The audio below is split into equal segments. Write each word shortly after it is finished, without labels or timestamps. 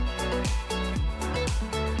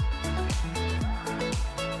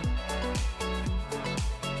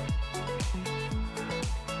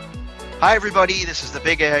Hi, everybody. This is the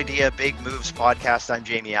Big Idea, Big Moves podcast. I'm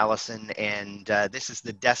Jamie Allison, and this is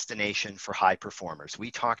the destination for high performers.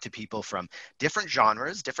 We talk to people from different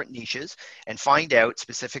genres, different niches, and find out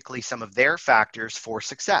specifically some of their factors for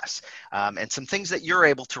success and some things that you're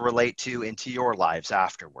able to relate to into your lives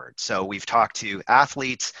afterwards. So we've talked to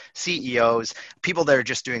athletes, CEOs, people that are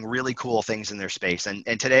just doing really cool things in their space. And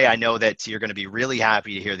today I know that you're going to be really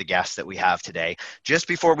happy to hear the guests that we have today. Just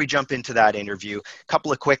before we jump into that interview, a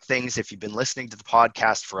couple of quick things. If you've been listening to the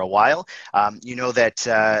podcast for a while, you know that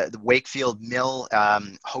the Wakefield Mill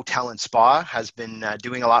Hotel and Spa has been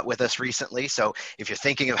doing a lot with us recently. So if you're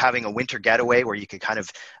thinking of having a winter getaway where you can kind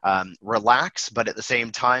of relax, but at the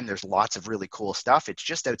same time, there's lots of really cool stuff. It's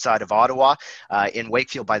just outside of Ottawa in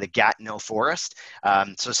Wakefield by the Gatineau Forest.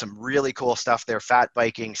 So some really cool stuff there, fat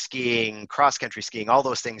biking, skiing, cross-country skiing, all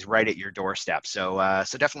those things right at your doorstep. So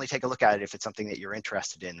definitely take a look at it if it's something that you're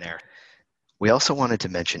interested in there. We also wanted to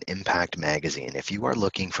mention Impact Magazine. If you are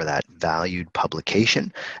looking for that valued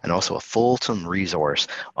publication and also a fulsome resource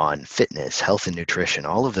on fitness, health, and nutrition,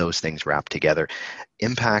 all of those things wrapped together,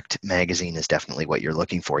 Impact Magazine is definitely what you're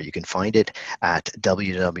looking for. You can find it at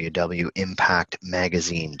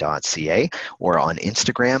www.impactmagazine.ca or on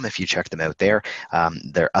Instagram if you check them out there.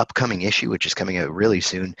 Their upcoming issue, which is coming out really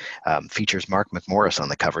soon, features Mark McMorris on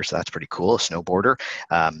the cover, so that's pretty cool, a snowboarder.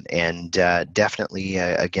 Definitely,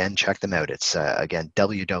 again, check them out. It's, again,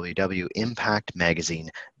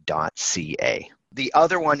 www.impactmagazine.ca. The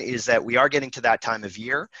other one is that we are getting to that time of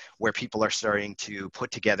year where people are starting to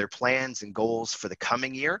put together plans and goals for the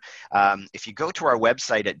coming year. If you go to our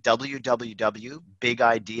website at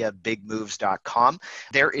www.bigideabigmoves.com,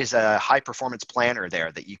 there is a high performance planner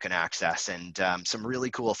there that you can access, and some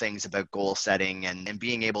really cool things about goal setting and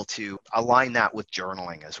being able to align that with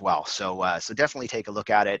journaling as well. So definitely take a look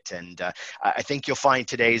at it. And I think you'll find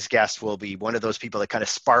today's guest will be one of those people that kind of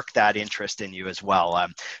spark that interest in you as well.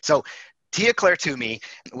 Tia-Clair Toomey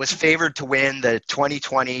was favored to win the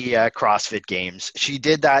 2020 CrossFit Games. She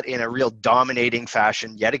did that in a real dominating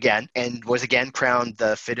fashion yet again, and was again crowned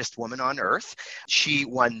the fittest woman on earth. She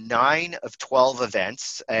won 9 of 12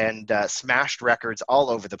 events and smashed records all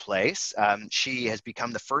over the place. She has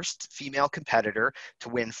become the first female competitor to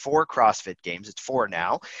win 4 CrossFit Games. It's 4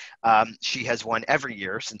 now. She has won every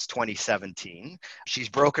year since 2017. She's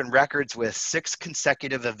broken records with 6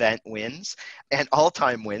 consecutive event wins and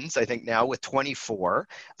all-time wins, I think now, with 24.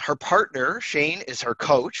 Her partner, Shane, is her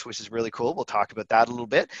coach, which is really cool. We'll talk about that a little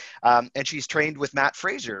bit. And she's trained with Matt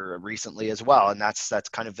Fraser recently as well. And that's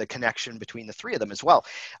kind of the connection between the three of them as well.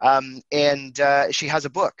 She has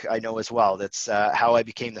a book, I know as well. That's How I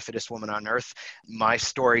Became the Fittest Woman on Earth, my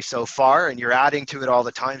story so far. And you're adding to it all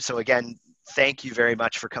the time. So again, thank you very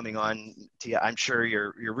much for coming on, Tia. I'm sure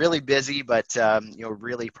you're really busy, but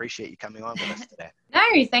really appreciate you coming on with us today. No,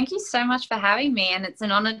 thank you so much for having me, and it's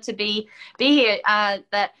an honor to be here.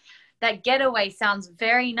 That getaway sounds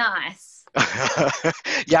very nice.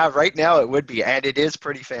 Yeah, right now it would be, and it is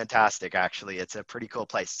pretty fantastic, actually. It's a pretty cool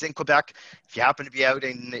place. It's in Quebec. If you happen to be out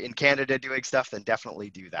in Canada doing stuff, then definitely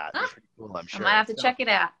do that. It's pretty cool, I'm sure. I might have to check it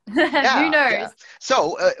out. Yeah, who knows? Yeah.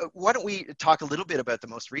 So why don't we talk a little bit about the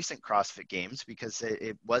most recent CrossFit Games, because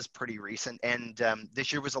it was pretty recent, and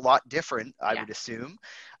this year was a lot different, I would assume.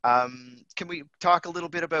 Can we talk a little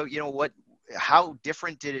bit about, how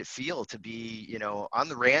different did it feel to be, on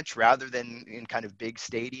the ranch rather than in kind of big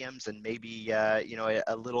stadiums, and maybe, a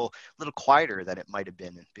little quieter than it might have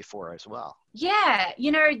been before as well? Yeah.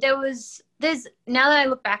 There's, now that I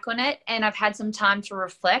look back on it and I've had some time to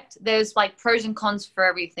reflect, there's like pros and cons for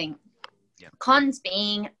everything. Yeah. Cons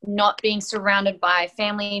being not being surrounded by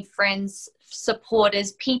family, friends,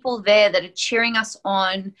 supporters, people there that are cheering us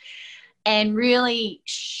on and really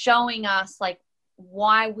showing us like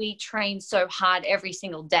why we train so hard every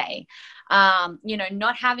single day.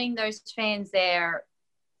 Not having those fans there,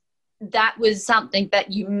 that was something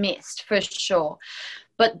that you missed for sure.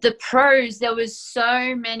 But the pros, there was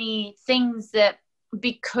so many things that,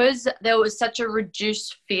 because there was such a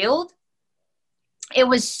reduced field, it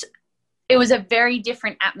was a very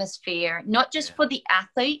different atmosphere, not just for the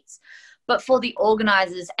athletes, but for the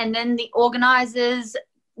organizers. And then the organizers,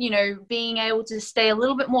 being able to stay a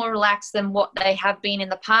little bit more relaxed than what they have been in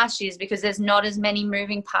the past years, because there's not as many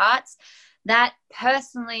moving parts. That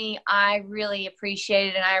personally, I really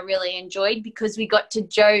appreciated and I really enjoyed, because we got to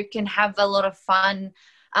joke and have a lot of fun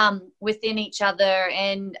within each other.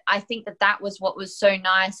 And I think that was what was so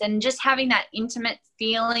nice. And just having that intimate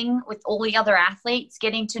feeling with all the other athletes,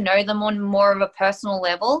 getting to know them on more of a personal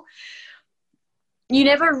level. You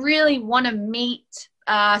never really want to meet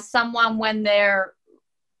someone when they're,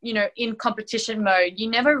 in competition mode. You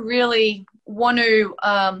never really want to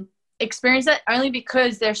experience that only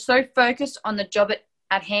because they're so focused on the job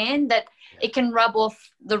at hand that it can rub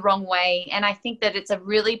off the wrong way. And I think that it's a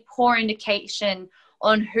really poor indication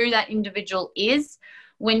on who that individual is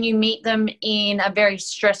when you meet them in a very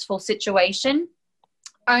stressful situation,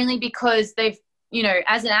 only because they've, you know,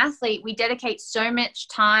 as an athlete, we dedicate so much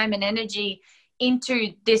time and energy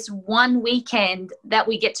into this one weekend that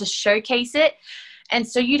we get to showcase it. And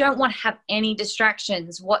so you don't want to have any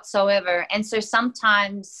distractions whatsoever. And so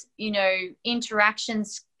sometimes, you know,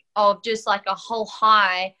 interactions of just like a whole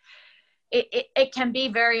high, it can be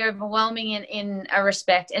very overwhelming in a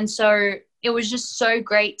respect. And so it was just so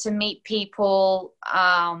great to meet people,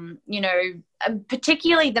 you know,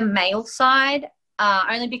 particularly the male side,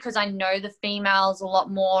 only because I know the females a lot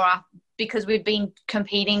more because we've been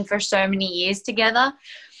competing for so many years together.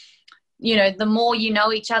 You know, the more you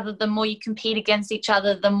know each other, the more you compete against each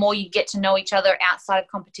other, the more you get to know each other outside of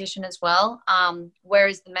competition as well.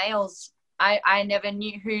 Whereas the males, I never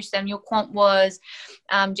knew who Samuel Quant was,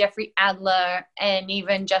 Jeffrey Adler, and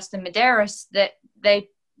even Justin Medeiros, that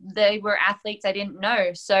they were athletes I didn't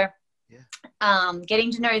know. So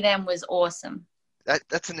getting to know them was awesome.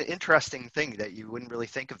 That's an interesting thing that you wouldn't really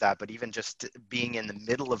think of that, but even just being in the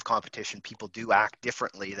middle of competition, people do act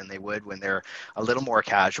differently than they would when they're a little more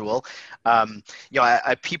casual. You know,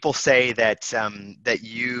 people say that that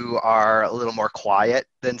you are a little more quiet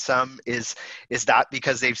than some. Is that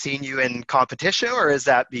because they've seen you in competition, or is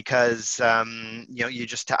that because you know, you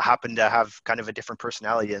just happen to have kind of a different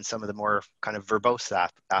personality than some of the more kind of verbose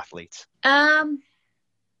athletes?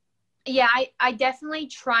 Yeah, I definitely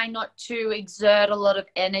try not to exert a lot of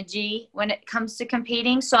energy when it comes to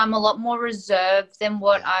competing. So I'm a lot more reserved than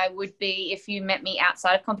what I would be if you met me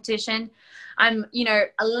outside of competition. I'm, you know,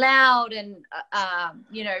 loud and,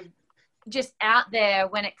 you know, just out there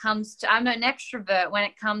when it comes to, I'm an extrovert when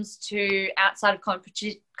it comes to outside of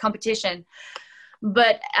competition.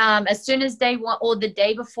 But as soon as day one or the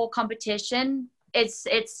day before competition,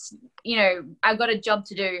 it's you know, I've got a job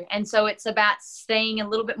to do. And so it's about staying a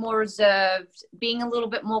little bit more reserved, being a little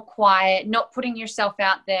bit more quiet, not putting yourself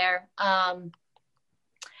out there, and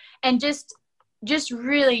just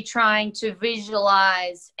really trying to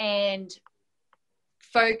visualize and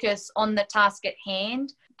focus on the task at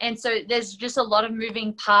hand. And so there's just a lot of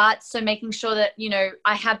moving parts. So making sure that, you know,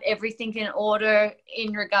 I have everything in order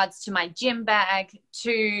in regards to my gym bag,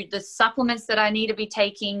 to the supplements that I need to be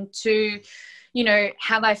taking, to, you know,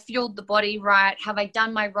 have I fueled the body right? Have I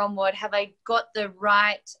done my ROMWOD? Have I got the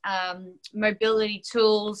right mobility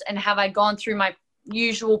tools? And have I gone through my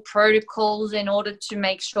usual protocols in order to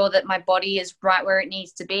make sure that my body is right where it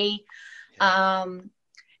needs to be? And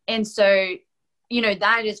so, you know,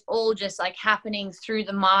 that is all just like happening through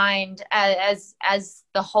the mind as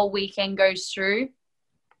the whole weekend goes through.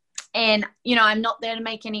 And, you know, I'm not there to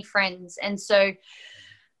make any friends. And so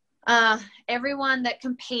everyone that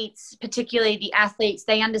competes, particularly the athletes,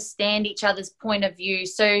 they understand each other's point of view.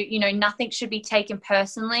 So, you know, nothing should be taken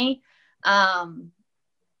personally,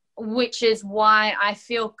 which is why I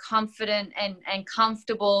feel confident and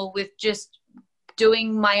comfortable with just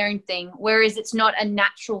doing my own thing, whereas it's not a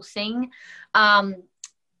natural thing.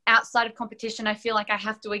 Outside of competition, I feel like I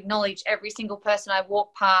have to acknowledge every single person I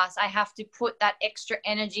walk past. I have to put that extra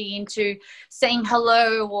energy into saying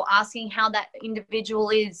hello or asking how that individual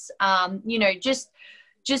is, you know, just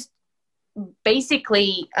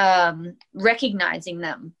basically recognizing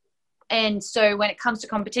them. And so when it comes to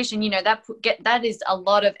competition, you know, that is a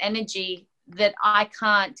lot of energy that I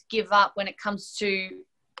can't give up when it comes to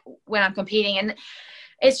when I'm competing. And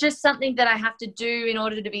it's just something that I have to do in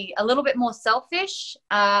order to be a little bit more selfish,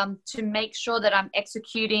 to make sure that I'm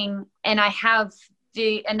executing and I have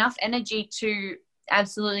enough energy to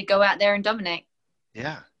absolutely go out there and dominate.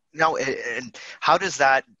 Yeah. Now, and how does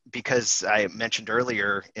that, because I mentioned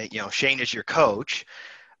earlier, you know, Shane is your coach.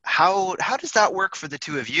 How does that work for the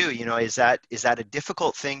two of you? You know, is that a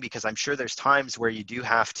difficult thing? Because I'm sure there's times where you do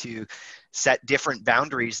have to set different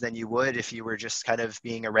boundaries than you would if you were just kind of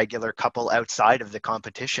being a regular couple outside of the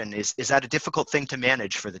competition. Is that a difficult thing to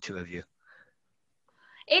manage for the two of you?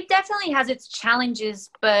 It definitely has its challenges,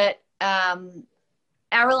 but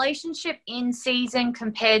our relationship in season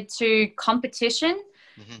compared to competition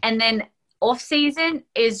and then off season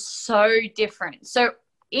is so different. So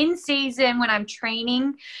in season, when I'm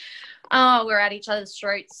training, we're at each other's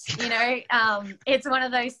throats, you know. It's one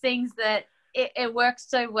of those things that it works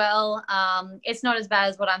so well. It's not as bad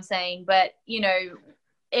as what I'm saying, but, you know,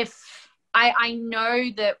 if I know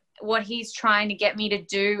that what he's trying to get me to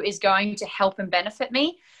do is going to help and benefit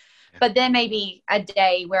me, But there may be a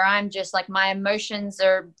day where I'm just like, my emotions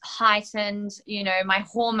are heightened, you know, my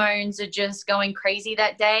hormones are just going crazy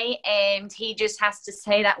that day. And he just has to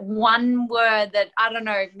say that one word that, I don't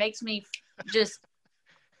know, makes me just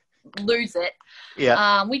lose it.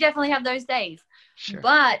 Yeah. We definitely have those days. Sure.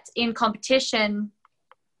 But in competition,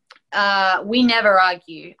 we never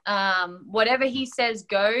argue. Whatever he says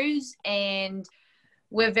goes, and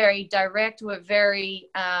we're very direct. We're very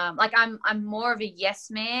like I'm more of a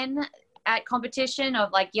yes man at competition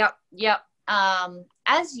of like, yep.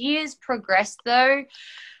 As years progress though,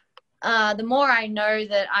 the more I know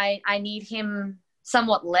that I need him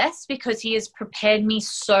somewhat less, because he has prepared me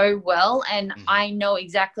so well, and I know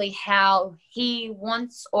exactly how he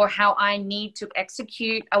wants or how I need to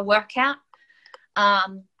execute a workout.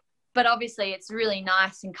 But obviously it's really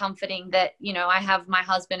nice and comforting that, you know, I have my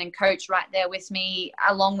husband and coach right there with me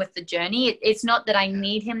along with the journey. It's not that I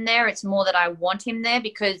need him there. It's more that I want him there,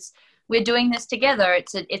 because we're doing this together.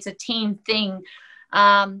 It's a team thing.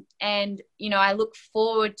 And, you know, I look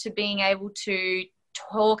forward to being able to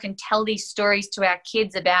talk and tell these stories to our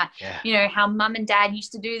kids about, you know, how mum and dad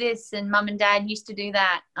used to do this and mum and dad used to do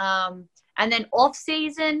that. And then off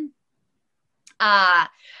season,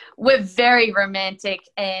 we're very romantic,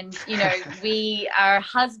 and, you know, we are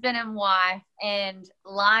husband and wife, and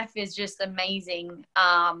life is just amazing,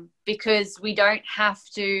 because we don't have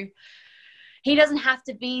to, he doesn't have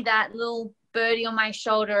to be that little birdie on my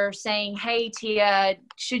shoulder saying, hey, Tia,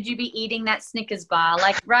 should you be eating that Snickers bar?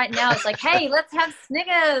 Like right now it's like, hey, let's have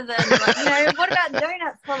Snickers, and like, you know, what about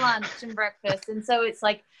donuts for lunch and breakfast? And so it's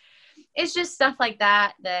like, it's just stuff like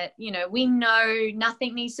that, you know, we know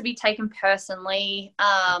nothing needs to be taken personally.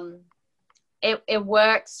 It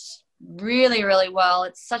works really, really well.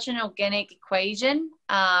 It's such an organic equation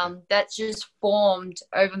that's just formed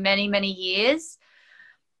over many, many years.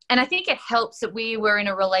 And I think it helps that we were in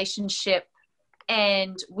a relationship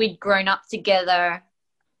and we'd grown up together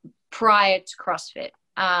prior to CrossFit.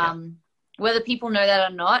 Whether people know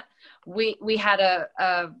that or not, we had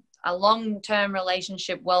a long-term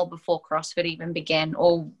relationship well before CrossFit even began,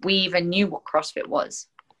 or we even knew what CrossFit was.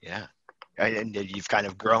 Yeah. And you've kind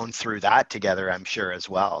of grown through that together, I'm sure, as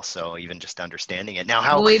well. So even just understanding it now,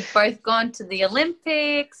 how we've both gone to the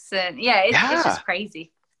Olympics, and it's just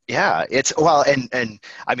crazy. Yeah, it's well, and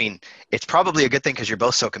I mean, it's probably a good thing because you're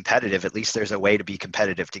both so competitive. At least there's a way to be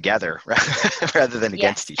competitive together rather than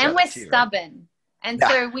against each other. And we're stubborn, right? And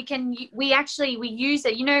so we use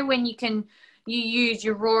it. You know, when you use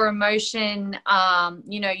your raw emotion,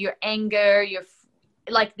 you know, your anger, you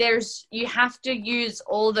have to use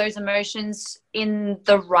all those emotions in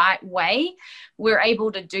the right way. We're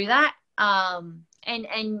able to do that.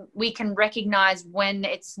 And we can recognize when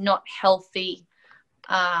it's not healthy.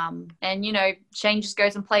 And, you know, Shane just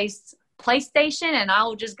goes and plays PlayStation, and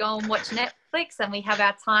I'll just go and watch Netflix, and we have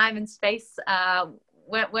our time and space,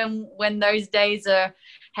 when those days are,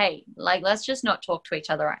 hey, like, let's just not talk to each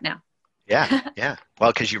other right now. Yeah.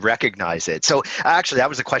 Well, because you recognize it. So actually, that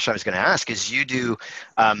was the question I was going to ask, is do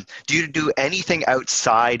you do anything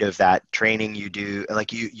outside of that training? You do,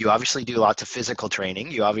 like, you obviously do lots of physical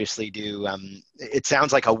training. You obviously do, it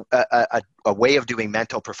sounds like a way of doing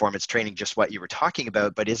mental performance training, just what you were talking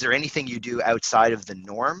about, but is there anything you do outside of the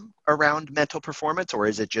norm around mental performance, or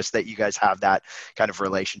is it just that you guys have that kind of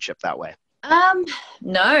relationship that way?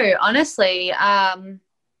 No, honestly,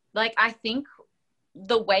 like, I think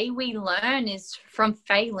the way we learn is from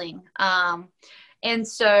failing. And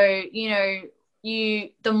so, you know,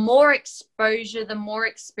 the more exposure, the more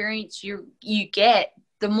experience you get,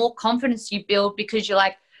 the more confidence you build, because you're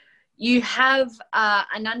like, you have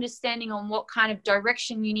an understanding on what kind of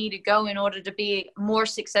direction you need to go in order to be more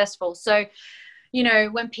successful. So, you know,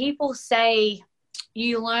 when people say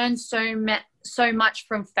you learn so much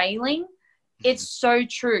from failing, it's so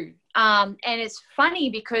true. And it's funny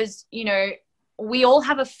because, you know, we all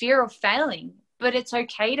have a fear of failing, but it's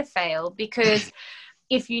okay to fail, because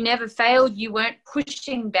if you never failed, you weren't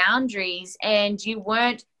pushing boundaries and you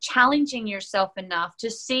weren't challenging yourself enough to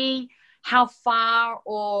see how far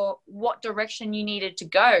or what direction you needed to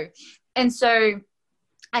go. And so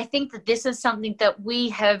I think that this is something that we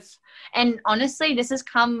have, and honestly, this has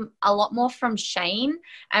come a lot more from Shane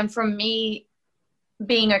and from me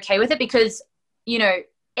being okay with it, because, you know,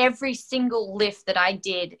 every single lift that I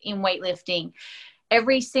did in weightlifting,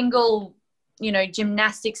 every single, you know,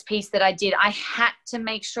 gymnastics piece that I did, I had to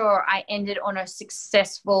make sure I ended on a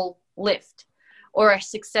successful lift or a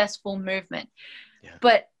successful movement. Yeah.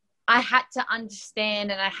 But I had to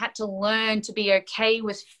understand, and I had to learn to be okay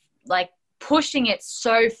with, like, pushing it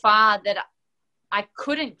so far that I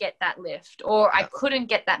couldn't get that lift or I couldn't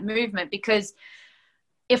get that movement, because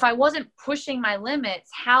if I wasn't pushing my limits,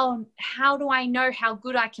 how do I know how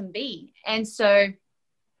good I can be? And so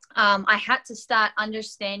I had to start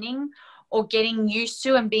understanding or getting used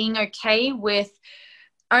to and being okay with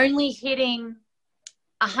only hitting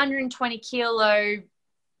 120 kilo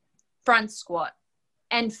front squat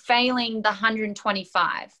and failing the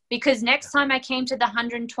 125, because next time I came to the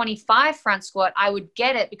 125 front squat, I would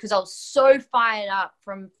get it because I was so fired up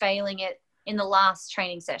from failing it in the last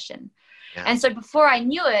training session. Yeah. And so before I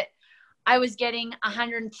knew it, I was getting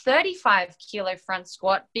 135 kilo front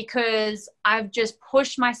squat because I've just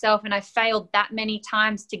pushed myself and I failed that many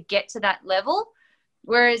times to get to that level.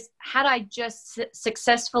 Whereas had I just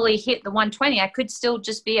successfully hit the 120, I could still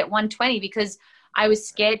just be at 120 because I was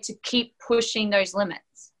scared to keep pushing those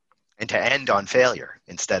limits. And to end on failure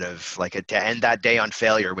instead of to end that day on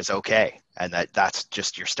failure was okay. And that's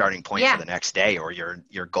just your starting point for the next day, or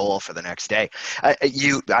your goal for the next day. I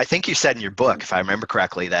think you said in your book, if I remember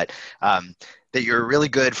correctly, that you're really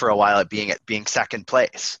good for a while at being second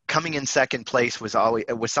place. Coming in second place was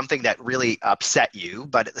something that really upset you,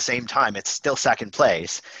 but at the same time, it's still second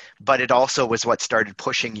place. But it also was what started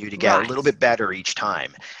pushing you to get a little bit better each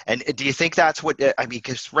time. And do you think that's what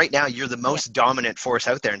because right now you're the most dominant force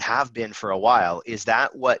out there and have been for a while. Is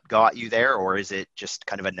that what got you there, or is it just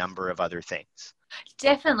kind of a number of other things?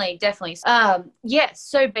 Definitely. Yes.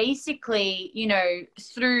 So basically,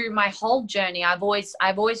 through my whole journey, I've always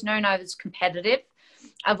known I was competitive.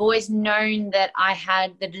 I've always known that I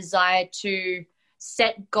had the desire to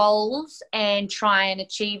set goals and try and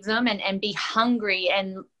achieve them and be hungry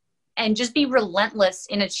and just be relentless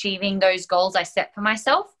in achieving those goals I set for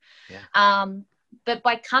myself. Yeah. But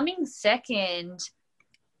by coming second,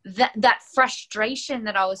 that frustration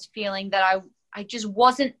that I was feeling that I just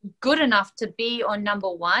wasn't good enough to be on number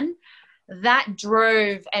one, that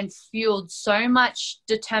drove and fueled so much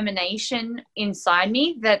determination inside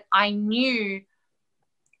me that I knew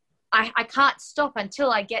I can't stop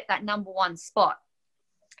until I get that number one spot.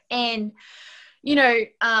 And,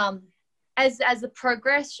 as it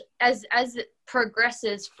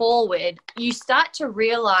progresses forward, you start to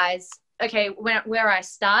realize, okay, where I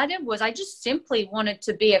started was I just simply wanted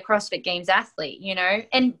to be a CrossFit Games athlete,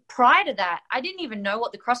 and prior to that, I didn't even know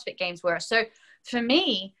what the CrossFit Games were. So for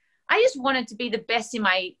me, I just wanted to be the best in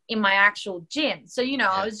my actual gym. So,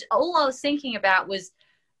 all I was thinking about was,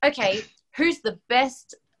 okay, who's the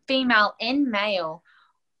best female and male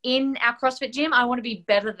in our CrossFit gym? I want to be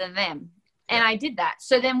better than them. And I did that.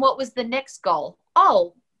 So then what was the next goal?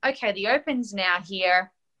 Oh, okay, the Open's now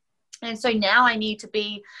here. And so now I need to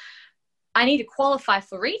qualify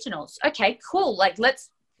for regionals. Okay, cool.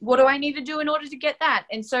 What do I need to do in order to get that?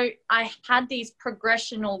 And so I had these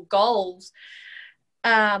progressional goals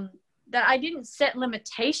that I didn't set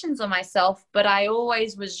limitations on myself, but I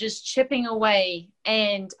always was just chipping away,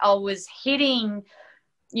 and I was hitting,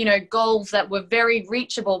 goals that were very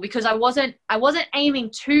reachable because I wasn't aiming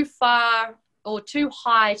too far or too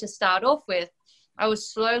high to start off with. I was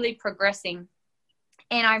slowly progressing.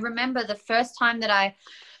 And I remember the first time that I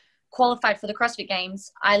qualified for the CrossFit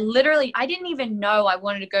Games, I didn't even know I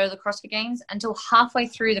wanted to go to the CrossFit Games until halfway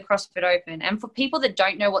through the CrossFit Open. And for people that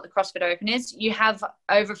don't know what the CrossFit Open is, you have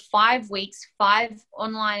over 5 weeks, 5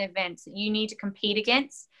 online events that you need to compete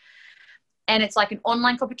against. And it's like an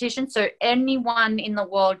online competition, so anyone in the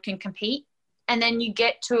world can compete. And then you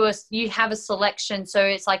have a selection, so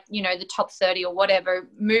it's like, the top 30 or whatever,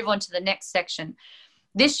 move on to the next section.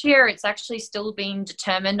 This year, it's actually still being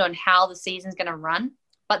determined on how the season's going to run,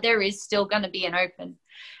 but there is still going to be an Open.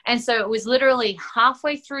 And so it was literally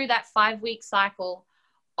halfway through that 5-week cycle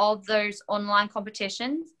of those online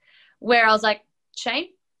competitions where I was like, Shane,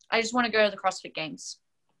 I just want to go to the CrossFit Games,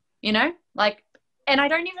 and I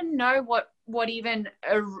don't even know what even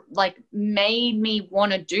made me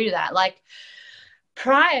want to do that.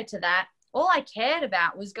 Prior to that, all I cared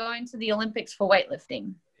about was going to the Olympics for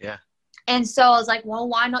weightlifting. Yeah. And so I was like, well,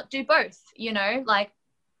 why not do both? It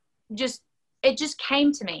just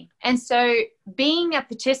came to me. And so being a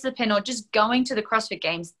participant or just going to the CrossFit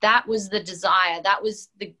Games, that was the desire. That was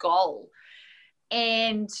the goal.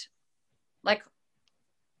 And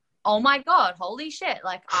oh my God, holy shit.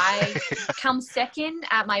 I come second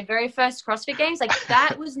at my very first CrossFit Games.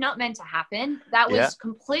 That was not meant to happen. That was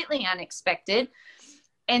completely unexpected.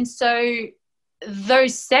 And so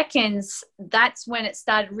those seconds, that's when it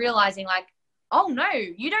started realizing oh no,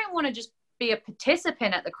 you don't want to just be a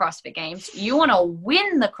participant at the CrossFit Games. You want to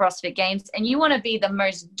win the CrossFit Games, and you want to be the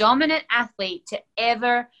most dominant athlete to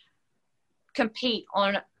ever compete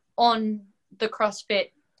on the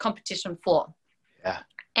CrossFit competition floor. Yeah.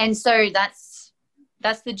 And so that's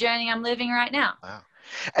the journey I'm living right now. Wow.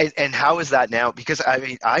 And how is that now? Because I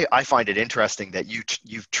mean, I find it interesting that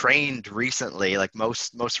you've trained recently, like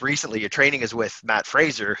most recently, your training is with Matt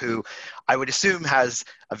Fraser, who I would assume has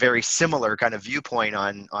a very similar kind of viewpoint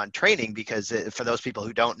on training. Because for those people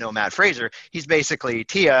who don't know Matt Fraser, he's basically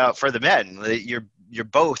Tia for the men. You're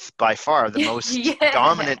both by far the most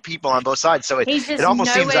dominant people on both sides. So it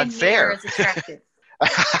almost seems unfair. As attractive.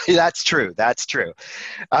 That's true. That's true.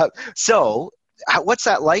 So what's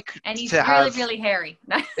that like? And he's really hairy.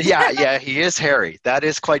 yeah, he is hairy. That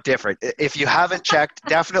is quite different. If you haven't checked,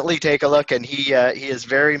 definitely take a look. And he is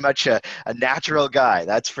very much a natural guy.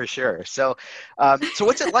 That's for sure. So, so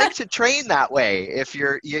what's it like to train that way? If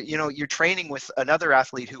you're training with another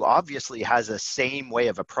athlete who obviously has a same way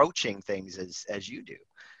of approaching things as you do.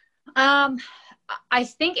 I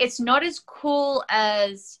think it's not as cool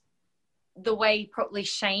as the way probably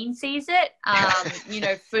Shane sees it.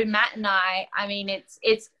 For Matt and I mean,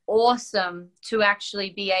 it's awesome to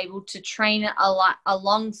actually be able to train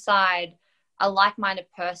alongside a like-minded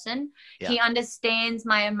person. Yeah. He understands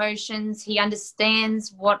my emotions. He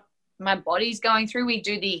understands what my body's going through. We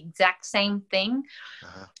do the exact same thing.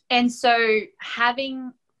 Uh-huh. And so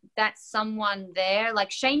having that someone there,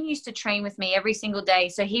 like Shane used to train with me every single day.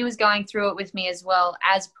 So he was going through it with me as well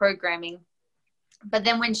as programming. But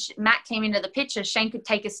then when Matt came into the picture, Shane could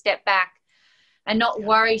take a step back and not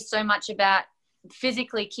worry so much about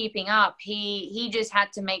physically keeping up. He just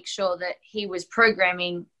had to make sure that he was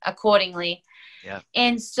programming accordingly. Yeah.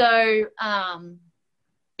 And so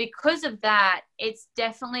because of that, it's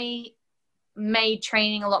definitely made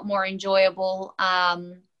training a lot more enjoyable.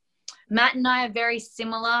 Matt and I are very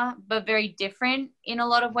similar, but very different in a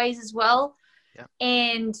lot of ways as well. Yeah.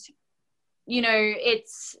 And,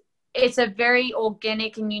 it's a very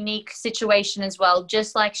organic and unique situation as well,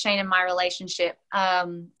 just like Shane and my relationship. I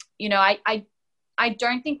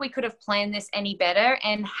don't think we could have planned this any better.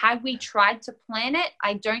 And had we tried to plan it,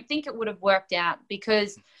 I don't think it would have worked out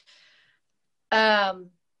because,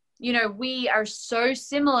 we are so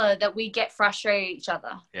similar that we get frustrated at each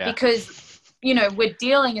other because, we're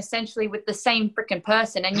dealing essentially with the same freaking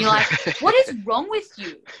person. And you're like, what is wrong with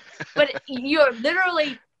you? But you're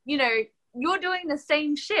literally, you're doing the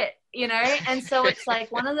same shit, and so it's like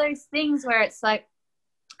one of those things where it's like,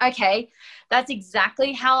 okay, that's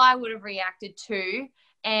exactly how I would have reacted to,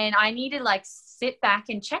 and I need to like sit back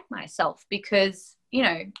and check myself because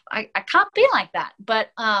I can't be like that.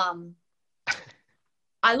 But I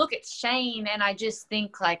look at Shane and I just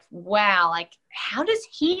think like, wow, like how does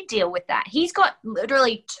he deal with that? He's got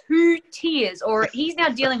literally 2 tiers, or he's now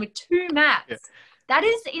dealing with 2 mats. Yeah. That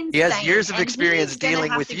is insane. He has years of experience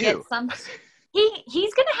dealing with you.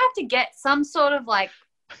 He's going to have to get some sort of like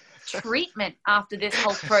treatment after this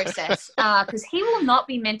whole process because he will not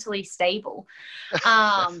be mentally stable.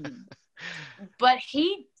 But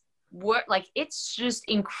it's just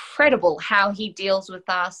incredible how he deals with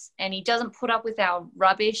us, and he doesn't put up with our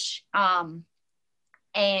rubbish. And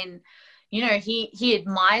he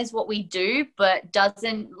admires what we do, but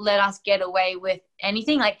doesn't let us get away with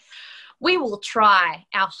anything. Like, we will try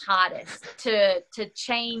our hardest to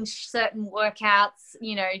change certain workouts,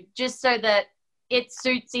 just so that it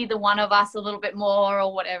suits either one of us a little bit more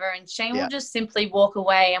or whatever. And Shane will just simply walk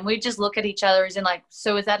away, and we just look at each other as in like,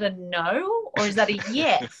 so is that a no or is that a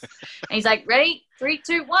yes? And he's like, ready, 3,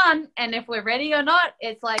 2, 1. And if we're ready or not,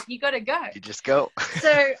 it's like, you got to go. You just go.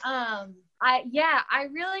 So, I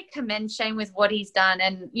really commend Shane with what he's done.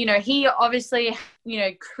 And, he obviously,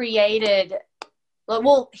 created,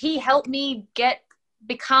 he helped me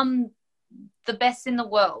become the best in the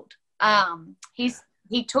world.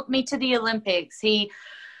 He took me to the Olympics. He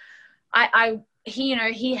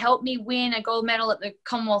helped me win a gold medal at the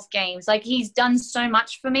Commonwealth Games. Like, he's done so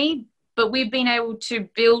much for me, but we've been able to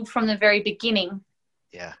build from the very beginning.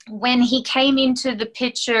 Yeah. When he came into the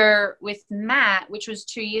picture with Matt, which was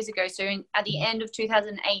 2 years ago, so at the end of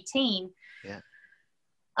 2018,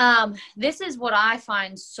 this is what I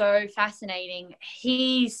find so fascinating.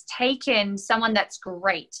 He's taken someone that's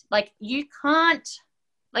great. Like, you can't,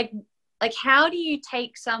 like how do you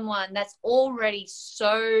take someone that's already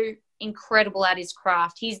so incredible at his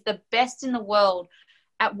craft? He's the best in the world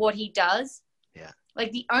at what he does. Yeah.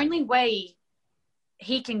 Like, the only way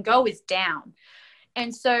he can go is down.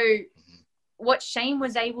 And so what Shane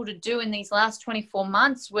was able to do in these last 24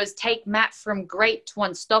 months was take Matt from great to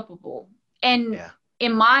unstoppable. And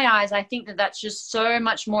in my eyes, I think that that's just so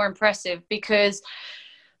much more impressive because,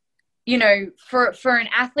 for an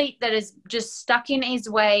athlete that is just stuck in his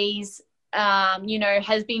ways,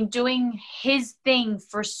 has been doing his thing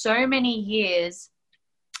for so many years,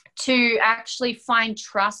 to actually find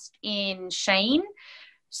trust in Shane,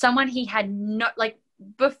 someone he had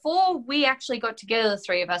before we actually got together, the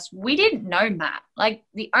three of us, we didn't know Matt. Like,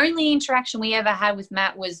 the only interaction we ever had with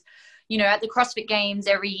Matt was, you know, at the CrossFit Games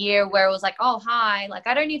every year, where it was like, oh, hi. Like,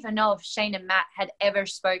 I don't even know if Shane and Matt had ever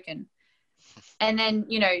spoken. And then,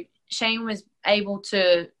 you know, Shane was able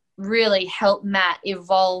to really help Matt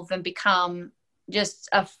evolve and become just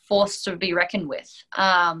a force to be reckoned with.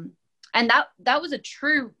 And that was a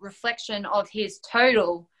true reflection of his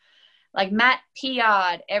total. Like, Matt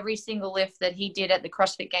PR'd every single lift that he did at the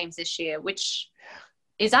CrossFit Games this year, which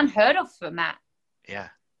is unheard of for Matt. Yeah.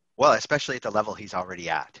 Well, especially at the level he's already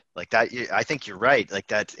at. Like that, I think you're right. Like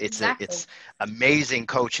that, it's amazing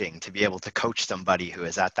coaching to be able to coach somebody who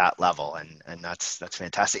is at that level, and that's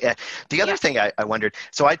fantastic. The other thing I wondered,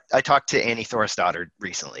 so I talked to Annie Thorisdottir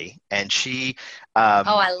recently, and she.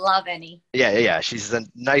 I love Annie. Yeah, she's the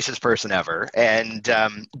nicest person ever. And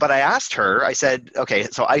but I asked her, I said, okay,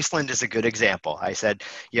 so Iceland is a good example. I said,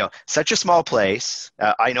 you know, such a small place.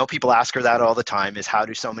 I know people ask her that all the time, is how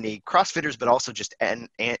do so many CrossFitters, but also just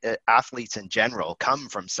athletes in general, come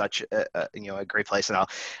from such a great place? And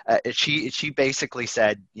she basically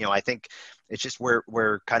said, you know, I think it's just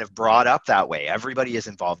we're kind of brought up that way. Everybody is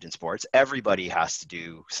involved in sports. Everybody has to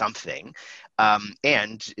do something,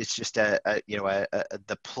 and it's just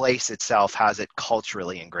the place itself has it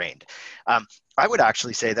culturally ingrained. I would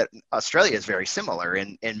actually say that Australia is very similar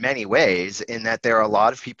in many ways, in that there are a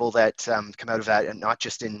lot of people that come out of that, and not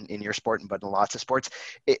just in your sport, but in lots of sports.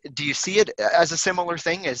 Do you see it as a similar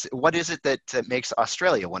thing? What is it that makes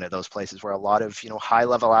Australia one of those places where a lot of, you know, high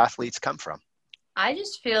level athletes come from? I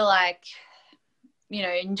just feel like, you know,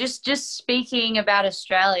 and just speaking about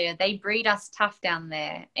Australia, they breed us tough down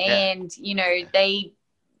there, and you know, they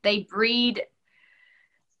breed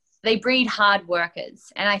hard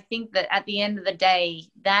workers. And I think that at the end of the day,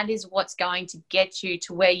 that is what's going to get you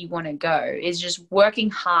to where you want to go, is just working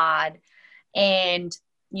hard and,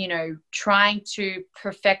 you know, trying to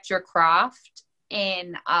perfect your craft.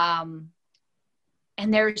 And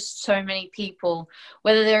there's so many people,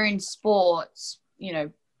 whether they're in sports, you know,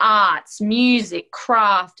 arts, music,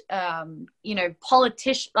 craft, you know,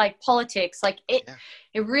 politics, like it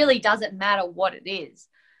really doesn't matter what it is.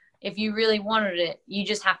 If you really wanted it, you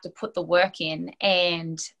just have to put the work in,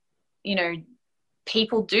 and, you know,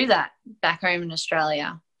 people do that back home in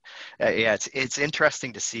Australia. It's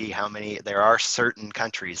interesting to see how many there are certain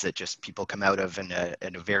countries that just people come out of in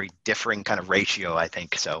a very differing kind of ratio, I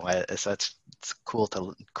think. So it's cool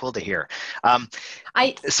to hear.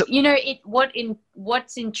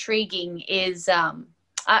 What's intriguing is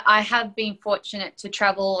I have been fortunate to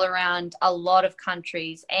travel around a lot of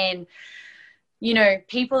countries, and, you know,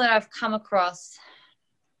 people that I've come across,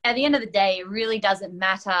 at the end of the day, it really doesn't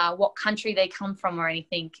matter what country they come from or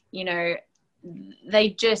anything. You know,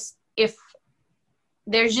 if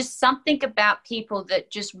there's just something about people that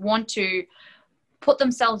just want to put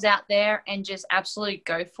themselves out there and just absolutely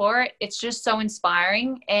go for it. It's just so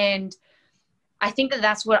inspiring. And I think that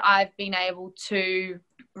that's what I've been able to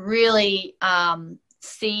really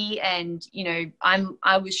see. And, you know,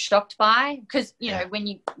 I was shocked by, because, you know,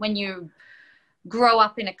 when you grow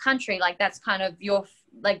up in a country, like, that's kind of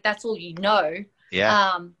that's all you know.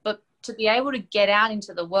 But to be able to get out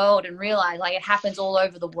into the world and realize, like, it happens all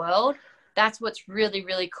over the world, that's what's really,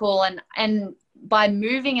 really cool. And by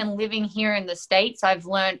moving and living here in the States, I've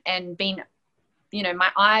learned and been, you know, my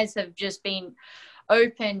eyes have just been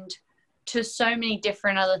opened to so many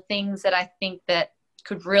different other things that I think that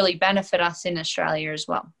could really benefit us in Australia as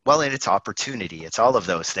well. Well, and it's opportunity. It's all of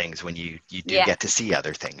those things when you do get to see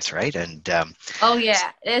other things, right? And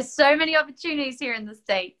there's so many opportunities here in the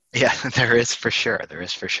States. Yeah, there is for sure.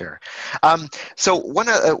 So one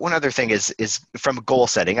other thing is from goal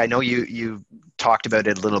setting. I know you talked about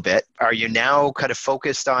it a little bit. Are you now kind of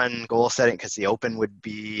focused on goal setting? Because the Open would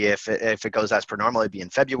be, if it goes as per normal, it'd be in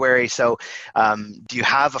February. So do you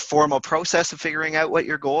have a formal process of figuring out what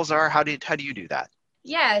your goals are? How do you do that?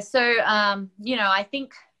 Yeah. So, you know, I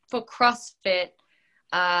think for CrossFit,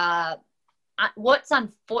 what's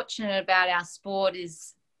unfortunate about our sport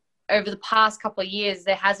is, over the past couple of years,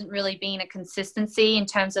 there hasn't really been a consistency in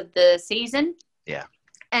terms of the season. Yeah.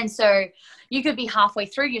 And so you could be halfway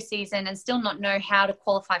through your season and still not know how to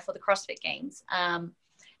qualify for the CrossFit Games.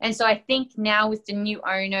 And so I think now with the new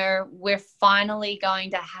owner, we're finally going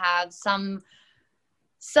to have some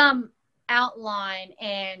outline,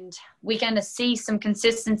 and we're going to see some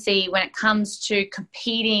consistency when it comes to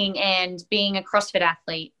competing and being a CrossFit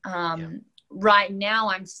athlete. Right now,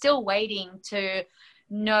 I'm still waiting to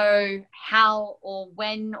know how or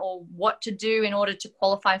when or what to do in order to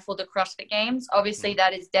qualify for the CrossFit Games. Obviously,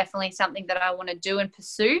 that is definitely something that I want to do and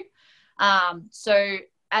pursue. So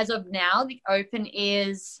as of now, the Open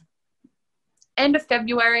is end of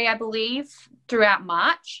February, I believe, throughout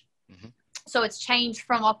March. Mm-hmm. So it's changed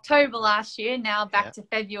from October last year now back to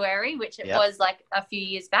February, which it was like a few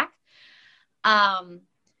years back.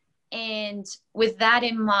 And with that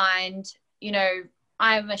in mind, you know,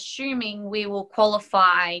 I'm assuming we will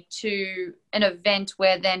qualify to an event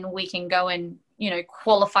where then we can go and, you know,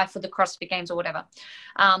 qualify for the CrossFit Games or whatever.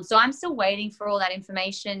 So I'm still waiting for all that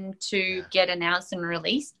information to get announced and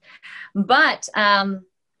released. But,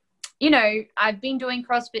 you know, I've been doing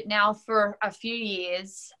CrossFit now for a few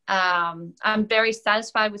years. I'm very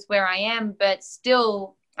satisfied with where I am, but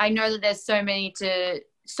still I know that there's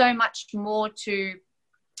so much more to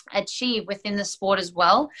achieve within the sport as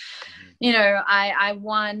well. Mm-hmm. You know, I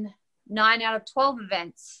won 9 out of 12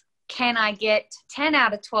 events. Can I get 10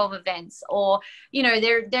 out of 12 events? Or, you know,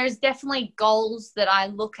 there's definitely goals that I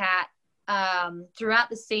look at throughout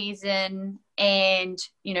the season and,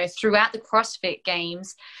 you know, throughout the CrossFit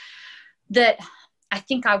Games that I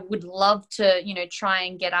think I would love to, you know, try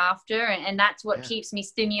and get after. And that's what keeps me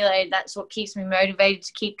stimulated. That's what keeps me motivated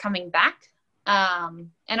to keep coming back.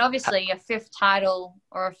 And obviously a 5th title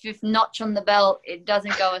or a 5th notch on the belt, it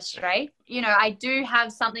doesn't go astray. You know, I do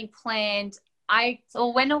have something planned.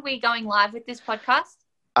 So when are we going live with this podcast?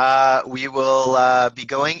 We will be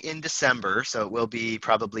going in December, so it will be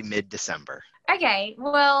probably mid-December. Okay,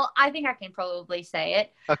 well, I think I can probably say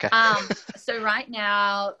it. Okay. So right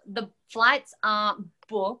now, the flights aren't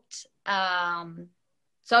booked.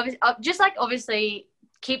 So just like obviously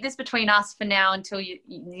keep this between us for now until you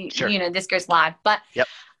know, this goes live. But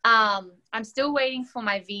I'm still waiting for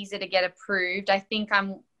my visa to get approved. I think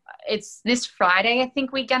it's this Friday. I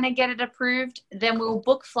think we're going to get it approved. Then we'll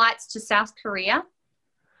book flights to South Korea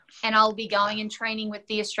and I'll be going and training with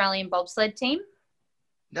the Australian bobsled team.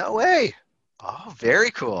 No way. Oh,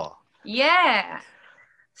 very cool. Yeah.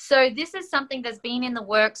 So this is something that's been in the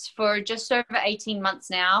works for just over 18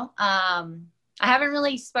 months now. I haven't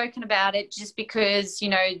really spoken about it just because, you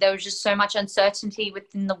know, there was just so much uncertainty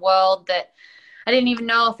within the world that I didn't even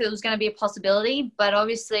know if it was going to be a possibility. But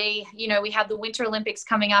obviously, you know, we have the Winter Olympics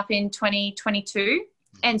coming up in 2022.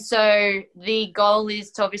 And so the goal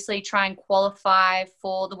is to obviously try and qualify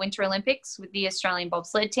for the Winter Olympics with the Australian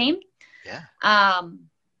bobsled team. Yeah.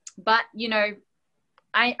 But, you know,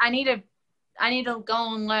 I need to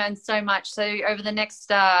go and learn so much. So over the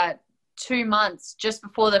next 2 months, just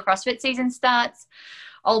before the CrossFit season starts,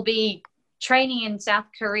 I'll be training in South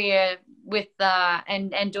Korea with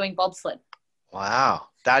and doing bobsled. Wow,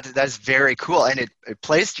 that's very cool, and it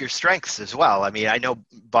plays to your strengths as well. I mean, I know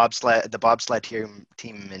the bobsled team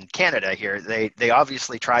in Canada here. They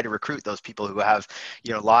obviously try to recruit those people who have,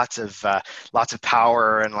 you know, lots of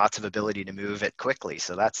power and lots of ability to move it quickly.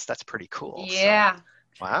 So that's pretty cool. Yeah. So,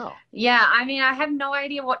 wow. Yeah, I mean, I have no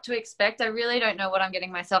idea what to expect. I really don't know what I'm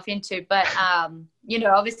getting myself into. But, you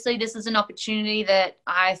know, obviously this is an opportunity that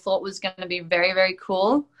I thought was going to be very, very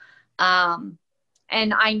cool. And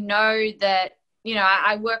I know that, you know,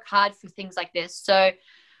 I work hard for things like this. So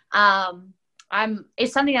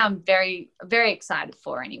it's something I'm very, very excited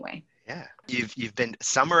for anyway. Yeah. You've been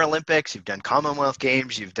Summer Olympics, you've done Commonwealth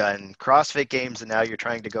Games, you've done CrossFit Games, and now you're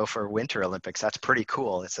trying to go for Winter Olympics. That's pretty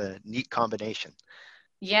cool. It's a neat combination.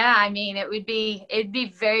 Yeah, I mean, it'd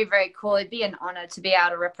be very, very cool. It'd be an honor to be able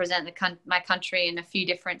to represent my country in a few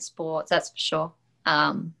different sports. That's for sure.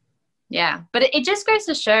 Yeah, but it just goes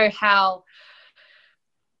to show how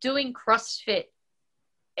doing CrossFit,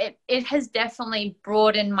 it has definitely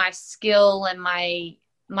broadened my skill and my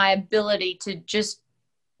ability to just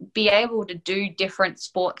be able to do different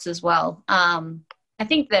sports as well. I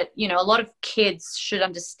think that, you know, a lot of kids should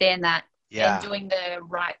understand that. Yeah. And doing the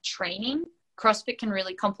right training, CrossFit can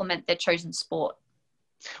really complement their chosen sport.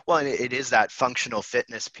 Well, and it is that functional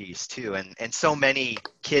fitness piece too. And so many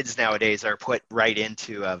kids nowadays are put right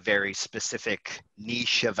into a very specific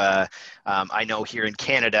niche of I know here in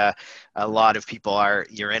Canada, a lot of people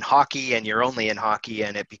you're in hockey and you're only in hockey,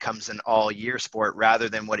 and it becomes an all year sport rather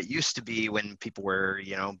than what it used to be when people were,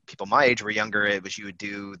 you know, people my age were younger. It was, you would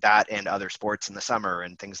do that and other sports in the summer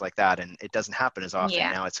and things like that. And it doesn't happen as often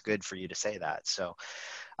now. It's good for you to say that. So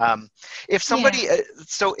if somebody,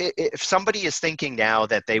 if somebody is thinking now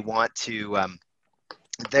that they want to,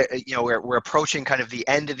 you know, we're approaching kind of the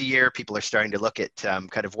end of the year. People are starting to look at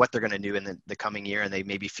kind of what they're going to do in the coming year, and they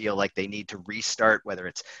maybe feel like they need to restart, whether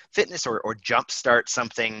it's fitness or jumpstart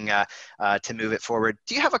something to move it forward.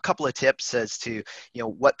 Do you have a couple of tips as to, you know,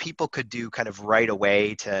 what people could do kind of right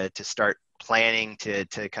away to start planning to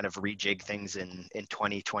kind of rejig things in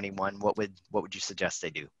 2021? What would you suggest they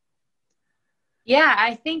do? Yeah,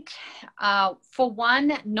 I think for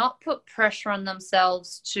one, not put pressure on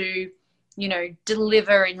themselves to,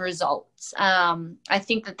 deliver in results. I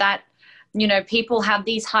think that, people have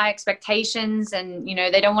these high expectations and,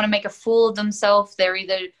 they don't want to make a fool of themselves. They're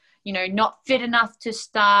either, not fit enough to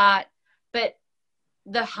start. But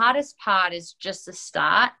the hardest part is just the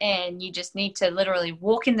start, and you just need to literally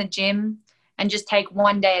walk in the gym and just take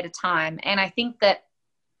one day at a time. And I think that,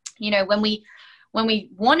 when we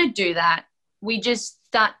want to do that, we just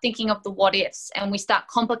start thinking of the what ifs and we start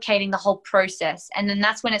complicating the whole process. And then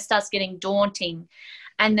that's when it starts getting daunting.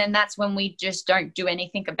 And then that's when we just don't do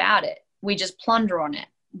anything about it. We just plunder on it,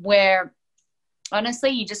 where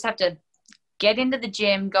honestly, you just have to get into the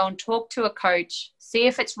gym, go and talk to a coach, see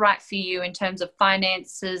if it's right for you in terms of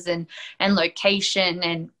finances and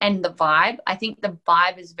location and the vibe. I think the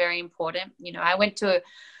vibe is very important. I went to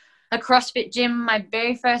a CrossFit gym, my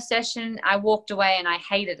very first session, I walked away and I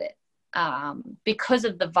hated it because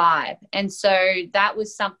of the vibe. And so that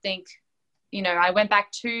was something, I went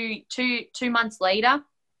back two months later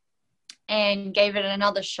and gave it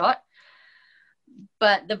another shot.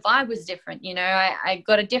 But the vibe was different. I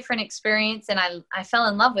got a different experience and I fell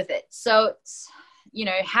in love with it. So it's,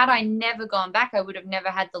 had I never gone back, I would have never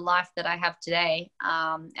had the life that I have today.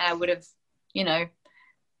 And I would have,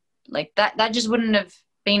 like that just wouldn't have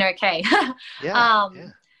been okay. Yeah.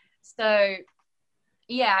 So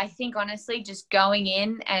yeah, I think honestly, just going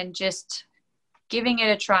in and just giving it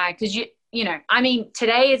a try. Cause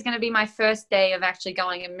today is going to be my first day of actually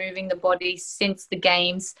going and moving the body since the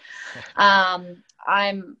games. I'm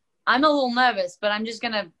a little nervous, but I'm just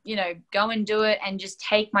going to, go and do it and just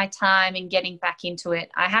take my time in getting back into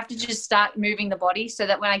it. I have to just start moving the body so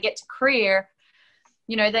that when I get to career,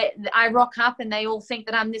 I rock up and they all think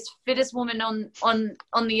that I'm this fittest woman on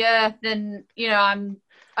the earth, and, I'm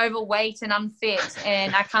overweight and unfit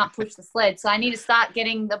and I can't push the sled. So I need to start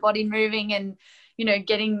getting the body moving and,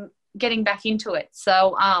 getting back into it.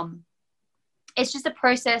 So it's just a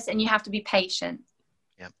process and you have to be patient.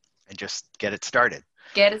 Yeah. And just get it started.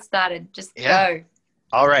 Just go.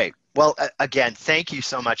 All right. Well, again, thank you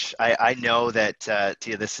so much. I know that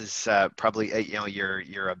Tia, this is probably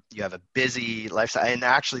you have a busy lifestyle, and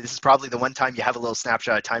actually, this is probably the one time you have a little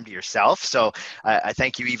snapshot of time to yourself. So I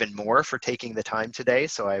thank you even more for taking the time today.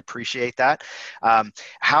 So I appreciate that.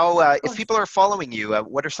 If people are following you,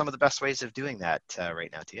 what are some of the best ways of doing that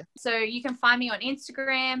right now, Tia? So you can find me on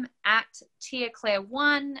Instagram at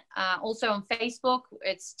TiaClaire1. Also on Facebook,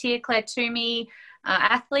 it's Tia Claire Toomey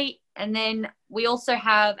athlete. And then we also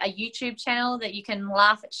have a YouTube channel that you can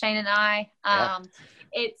laugh at Shane and I.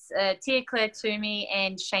 It's Tia Claire Toomey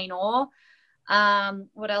and Shane Orr.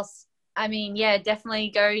 What else?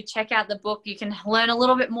 Definitely go check out the book. You can learn a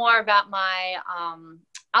little bit more about my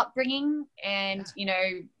upbringing and,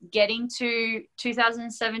 getting to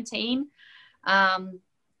 2017. And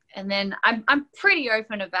then I'm pretty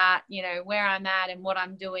open about, where I'm at and what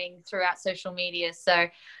I'm doing throughout social media. So,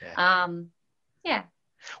 yeah.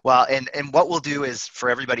 Well, and what we'll do is for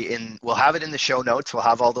everybody we'll have it in the show notes. We'll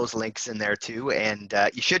have all those links in there too. And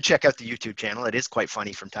you should check out the YouTube channel. It is quite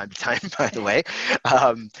funny from time to time, by the way.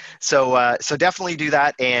 So definitely do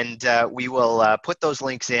that. And we will put those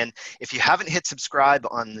links in. If you haven't hit subscribe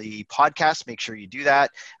on the podcast, make sure you do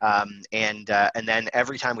that. And then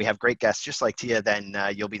every time we have great guests, just like Tia, then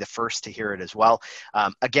you'll be the first to hear it as well.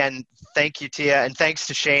 Again, thank you, Tia. And thanks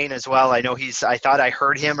to Shane as well. I know I thought I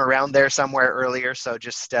heard him around there somewhere earlier. So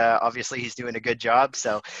just obviously he's doing a good job.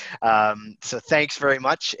 So thanks very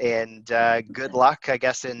much, and good luck, I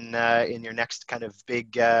guess, in your next kind of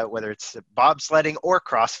big, whether it's bobsledding or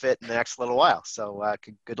CrossFit in the next little while. So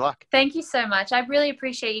good luck. Thank you so much. I really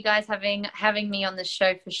appreciate you guys having me on the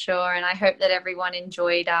show for sure, and I hope that everyone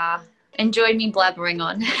enjoyed me blabbering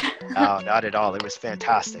on. Oh, not at all. It was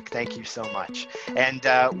fantastic. Thank you so much. And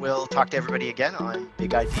we'll talk to everybody again on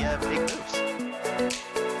Big Idea, Big Moves.